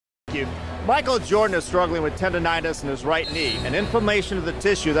you. Michael Jordan is struggling with tendinitis in his right knee, an inflammation of the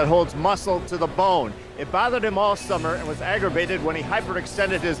tissue that holds muscle to the bone. It bothered him all summer and was aggravated when he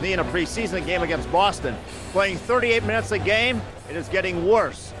hyperextended his knee in a preseason game against Boston. Playing 38 minutes a game, it is getting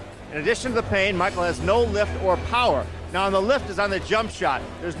worse. In addition to the pain, Michael has no lift or power. Now, on the lift is on the jump shot.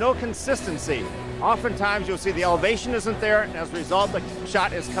 There's no consistency. Oftentimes, you'll see the elevation isn't there, and as a result, the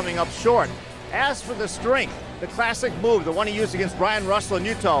shot is coming up short. As for the strength, the classic move, the one he used against Brian Russell in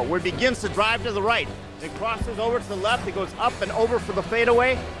Utah, where he begins to drive to the right, then crosses over to the left, he goes up and over for the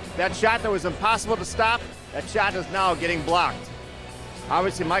fadeaway. That shot that was impossible to stop, that shot is now getting blocked.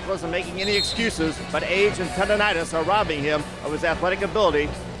 Obviously, Michael isn't making any excuses, but age and tendinitis are robbing him of his athletic ability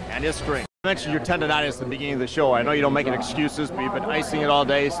and his strength. You mentioned your tendinitis at the beginning of the show. I know you don't make excuses, but you've been icing it all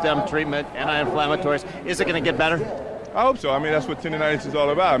day, stem treatment, anti-inflammatories. Is it going to get better? I hope so. I mean, that's what tendinitis is all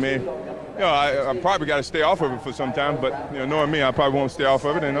about. I mean, you know, I probably got to stay off of it for some time, but, you know, knowing me, I probably won't stay off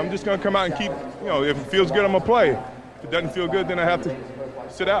of it, and I'm just going to come out and keep, you know, if it feels good, I'm going to play. If it doesn't feel good, then I have to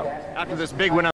sit out. After this big win